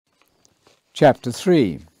Chapter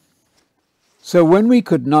 3. So when we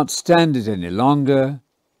could not stand it any longer,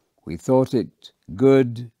 we thought it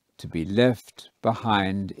good to be left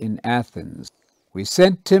behind in Athens. We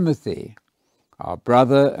sent Timothy, our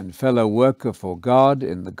brother and fellow worker for God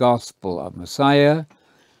in the gospel of Messiah,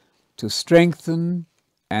 to strengthen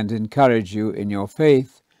and encourage you in your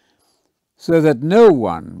faith, so that no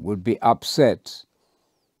one would be upset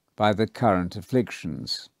by the current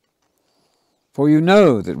afflictions. For you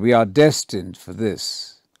know that we are destined for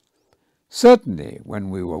this. Certainly, when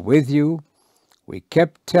we were with you, we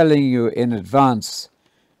kept telling you in advance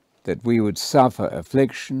that we would suffer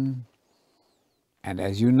affliction, and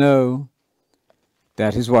as you know,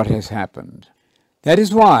 that is what has happened. That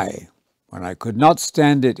is why, when I could not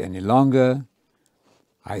stand it any longer,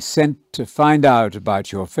 I sent to find out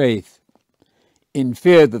about your faith, in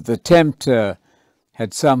fear that the tempter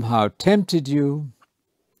had somehow tempted you,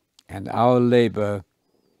 and our labor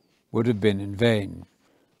would have been in vain.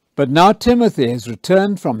 But now Timothy has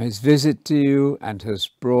returned from his visit to you and has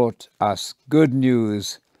brought us good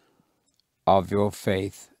news of your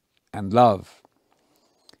faith and love.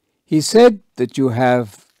 He said that you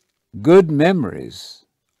have good memories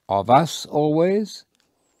of us always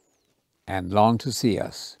and long to see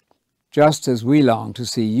us, just as we long to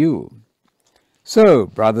see you. So,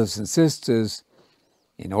 brothers and sisters,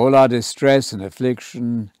 in all our distress and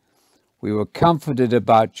affliction, we were comforted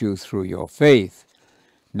about you through your faith.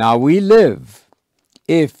 Now we live,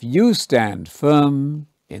 if you stand firm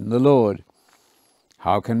in the Lord.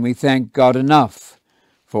 How can we thank God enough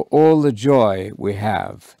for all the joy we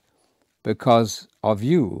have because of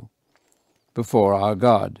you before our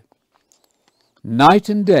God? Night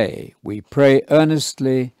and day we pray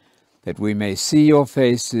earnestly that we may see your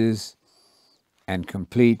faces and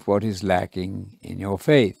complete what is lacking in your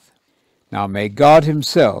faith. Now may God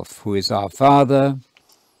himself, who is our Father,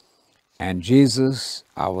 and Jesus,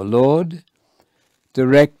 our Lord,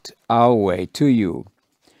 direct our way to you.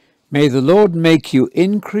 May the Lord make you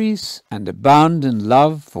increase and abound in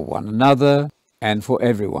love for one another and for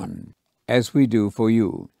everyone, as we do for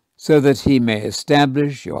you, so that he may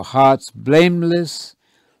establish your hearts blameless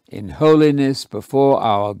in holiness before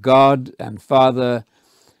our God and Father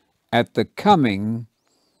at the coming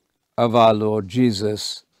of our Lord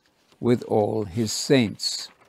Jesus with all his saints.